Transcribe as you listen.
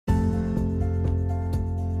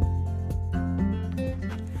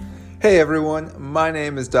Hey everyone, my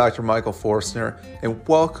name is Dr. Michael Forstner, and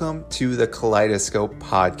welcome to the Kaleidoscope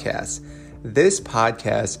Podcast. This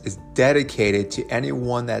podcast is dedicated to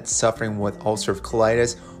anyone that's suffering with ulcerative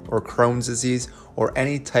colitis or Crohn's disease or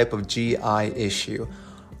any type of GI issue.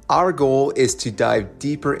 Our goal is to dive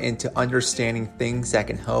deeper into understanding things that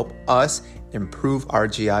can help us improve our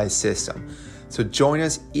GI system. So join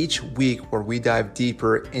us each week where we dive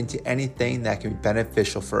deeper into anything that can be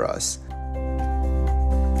beneficial for us.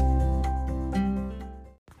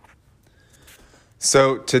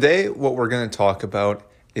 So today what we're going to talk about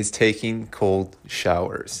is taking cold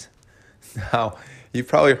showers. Now, you've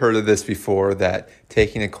probably heard of this before, that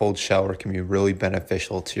taking a cold shower can be really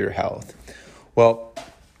beneficial to your health. Well,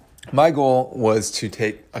 my goal was to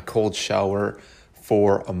take a cold shower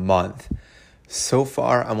for a month. So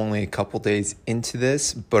far, I'm only a couple days into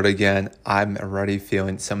this, but again, I'm already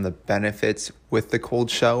feeling some of the benefits with the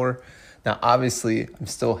cold shower. Now, obviously, I'm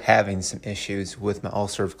still having some issues with my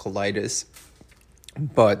ulcerative colitis,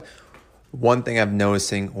 but one thing I'm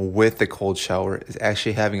noticing with the cold shower is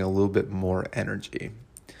actually having a little bit more energy.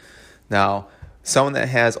 Now, someone that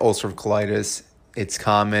has ulcerative colitis, it's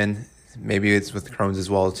common, maybe it's with Crohn's as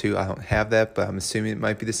well too, I don't have that, but I'm assuming it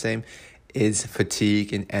might be the same, is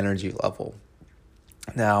fatigue and energy level.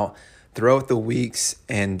 Now, throughout the weeks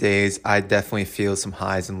and days, I definitely feel some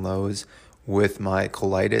highs and lows with my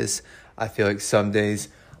colitis. I feel like some days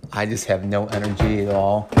I just have no energy at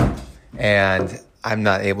all, and I'm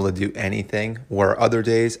not able to do anything, where other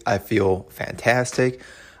days I feel fantastic.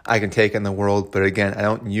 I can take on the world, but again, I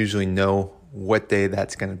don't usually know what day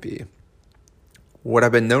that's going to be. What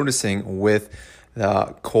I've been noticing with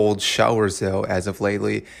the cold showers, though, as of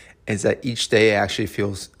lately, is that each day actually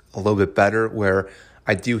feels a little bit better, where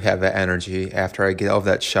I do have that energy. After I get out of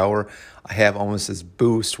that shower, I have almost this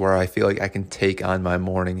boost where I feel like I can take on my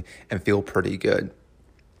morning and feel pretty good.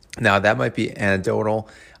 Now, that might be anecdotal.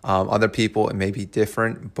 Other people, it may be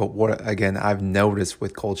different, but what, again, I've noticed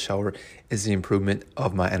with cold shower is the improvement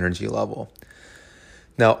of my energy level.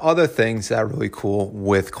 Now, other things that are really cool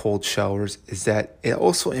with cold showers is that it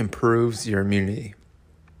also improves your immunity.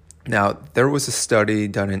 Now, there was a study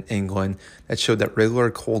done in England that showed that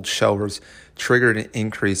regular cold showers triggered an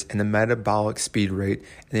increase in the metabolic speed rate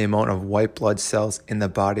and the amount of white blood cells in the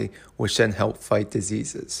body, which then help fight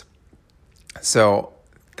diseases. So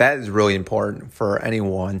that is really important for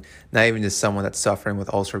anyone, not even just someone that's suffering with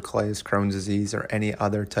ulcerative colitis, Crohn's disease, or any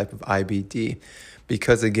other type of IBD.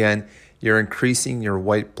 Because again, you're increasing your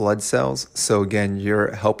white blood cells. So again,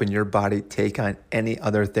 you're helping your body take on any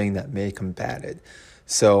other thing that may combat it.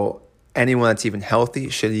 So anyone that's even healthy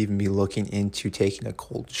should even be looking into taking a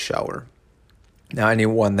cold shower. Now,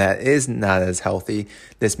 anyone that is not as healthy,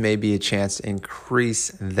 this may be a chance to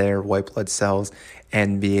increase their white blood cells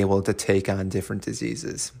and be able to take on different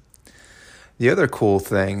diseases. The other cool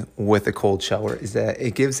thing with a cold shower is that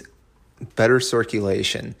it gives better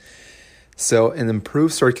circulation. So an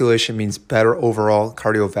improved circulation means better overall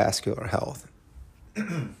cardiovascular health.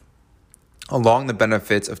 Along the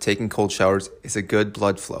benefits of taking cold showers is a good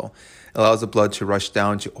blood flow. It allows the blood to rush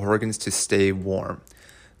down to organs to stay warm.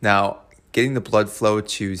 Now, getting the blood flow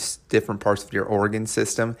to different parts of your organ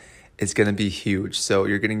system is going to be huge. So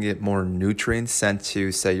you're going to get more nutrients sent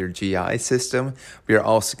to, say, your GI system, but you're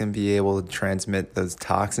also going to be able to transmit those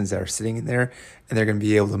toxins that are sitting in there, and they're going to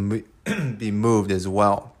be able to be moved as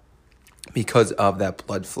well because of that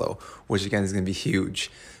blood flow, which again is going to be huge.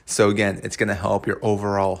 So again, it's going to help your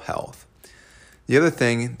overall health. The other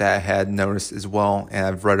thing that I had noticed as well, and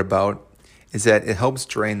I've read about, is that it helps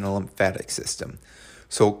drain the lymphatic system.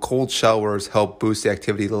 So cold showers help boost the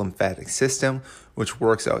activity of the lymphatic system, which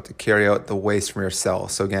works out to carry out the waste from your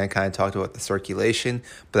cells. So again, I kind of talked about the circulation,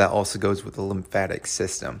 but that also goes with the lymphatic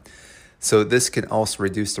system. So this can also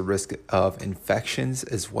reduce the risk of infections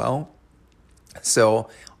as well. So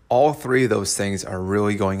all three of those things are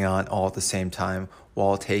really going on all at the same time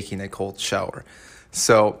while taking a cold shower.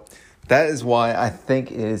 So that is why I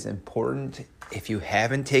think it is important, if you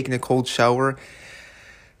haven't taken a cold shower,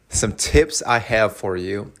 some tips I have for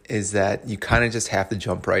you is that you kind of just have to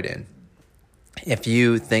jump right in. If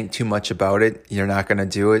you think too much about it, you're not going to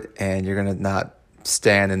do it, and you're going to not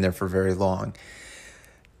stand in there for very long.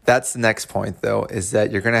 That's the next point, though, is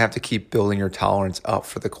that you're going to have to keep building your tolerance up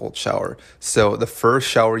for the cold shower. So the first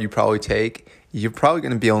shower you probably take, you're probably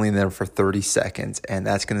going to be only in there for 30 seconds, and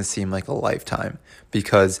that's going to seem like a lifetime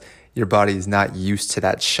because your body is not used to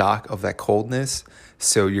that shock of that coldness.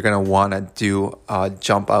 So you're going to want to do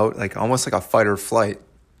jump out, like almost like a fight or flight.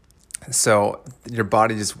 So your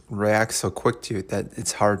body just reacts so quick to it that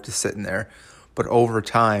it's hard to sit in there. But over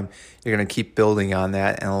time, you're going to keep building on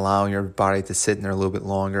that and allowing your body to sit in there a little bit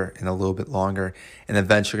longer and a little bit longer. And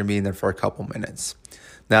eventually you're going to be in there for a couple minutes.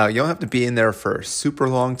 Now, you don't have to be in there for a super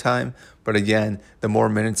long time, but again, the more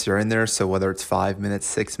minutes you're in there, so whether it's 5 minutes,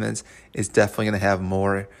 6 minutes, is definitely going to have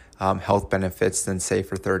more health benefits than, say,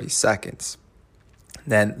 for 30 seconds.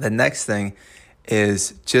 Then the next thing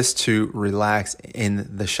is just to relax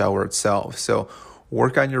in the shower itself. So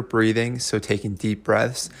work on your breathing, so taking deep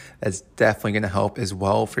breaths. That's definitely going to help as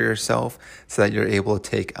well for yourself so that you're able to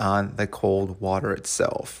take on the cold water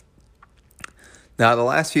itself. Now, the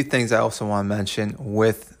last few things I also want to mention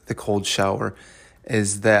with the cold shower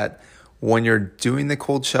is that when you're doing the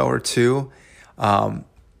cold shower too,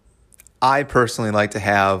 I personally like to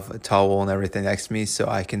have a towel and everything next to me so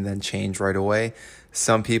I can then change right away.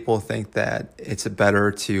 Some people think that it's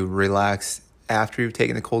better to relax after you've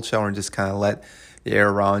taken the cold shower and just kind of let the air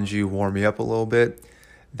around you warm you up a little bit.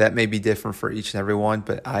 That may be different for each and every one,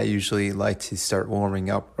 but I usually like to start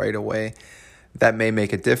warming up right away. That may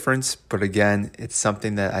make a difference, but again, it's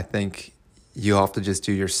something that I think you have to just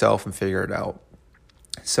do yourself and figure it out.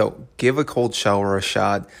 So give a cold shower a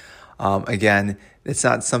shot. Again, it's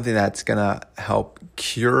not something that's going to help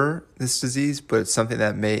cure this disease, but it's something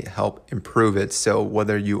that may help improve it. So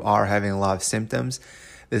whether you are having a lot of symptoms,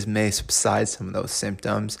 this may subside some of those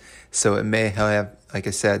symptoms. So it may have, like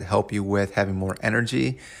I said, help you with having more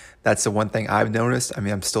energy. That's the one thing I've noticed. I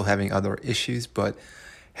mean, I'm still having other issues, but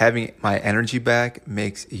having my energy back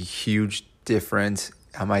makes a huge difference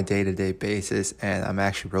on my day-to-day basis, and I'm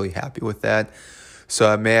actually really happy with that. So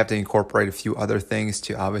I may have to incorporate a few other things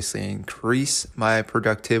to obviously increase my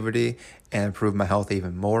productivity and improve my health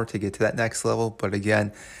even more to get to that next level. But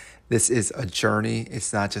again, this is a journey.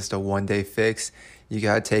 It's not just a one-day fix. You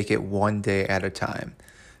got to take it one day at a time.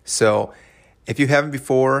 So if you haven't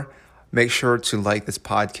before, make sure to like this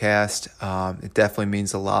podcast. It definitely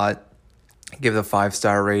means a lot. Give it a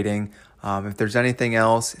 5-star rating. If there's anything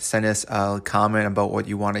else, send us a comment about what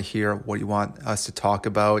you want to hear, what you want us to talk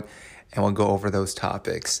about, and we'll go over those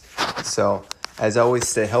topics. So, as always,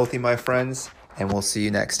 stay healthy, my friends, and we'll see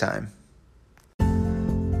you next time.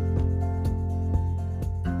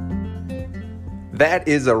 That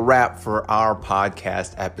is a wrap for our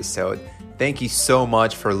podcast episode. Thank you so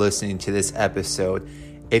much for listening to this episode.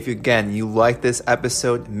 If, again, you like this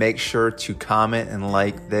episode, make sure to comment and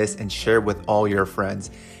like this and share it with all your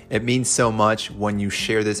friends. It means so much when you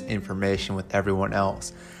share this information with everyone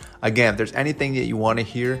else. Again, if there's anything that you want to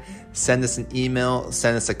hear, send us an email,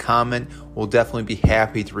 send us a comment. We'll definitely be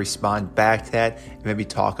happy to respond back to that and maybe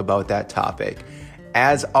talk about that topic.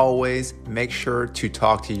 As always, make sure to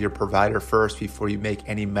talk to your provider first before you make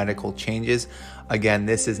any medical changes. Again,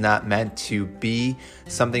 this is not meant to be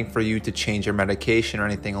something for you to change your medication or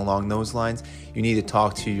anything along those lines. You need to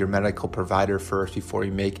talk to your medical provider first before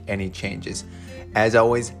you make any changes. As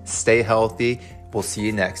always, stay healthy. We'll see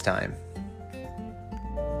you next time.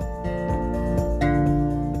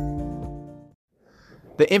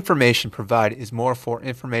 The information provided is more for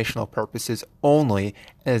informational purposes only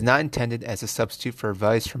and is not intended as a substitute for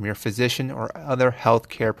advice from your physician or other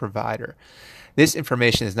healthcare provider. This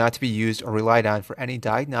information is not to be used or relied on for any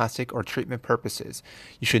diagnostic or treatment purposes.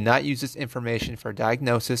 You should not use this information for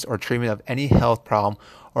diagnosis or treatment of any health problem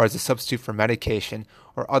or as a substitute for medication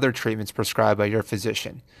or other treatments prescribed by your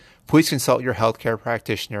physician. Please consult your healthcare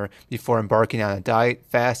practitioner before embarking on a diet,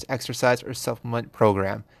 fast, exercise, or supplement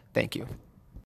program. Thank you.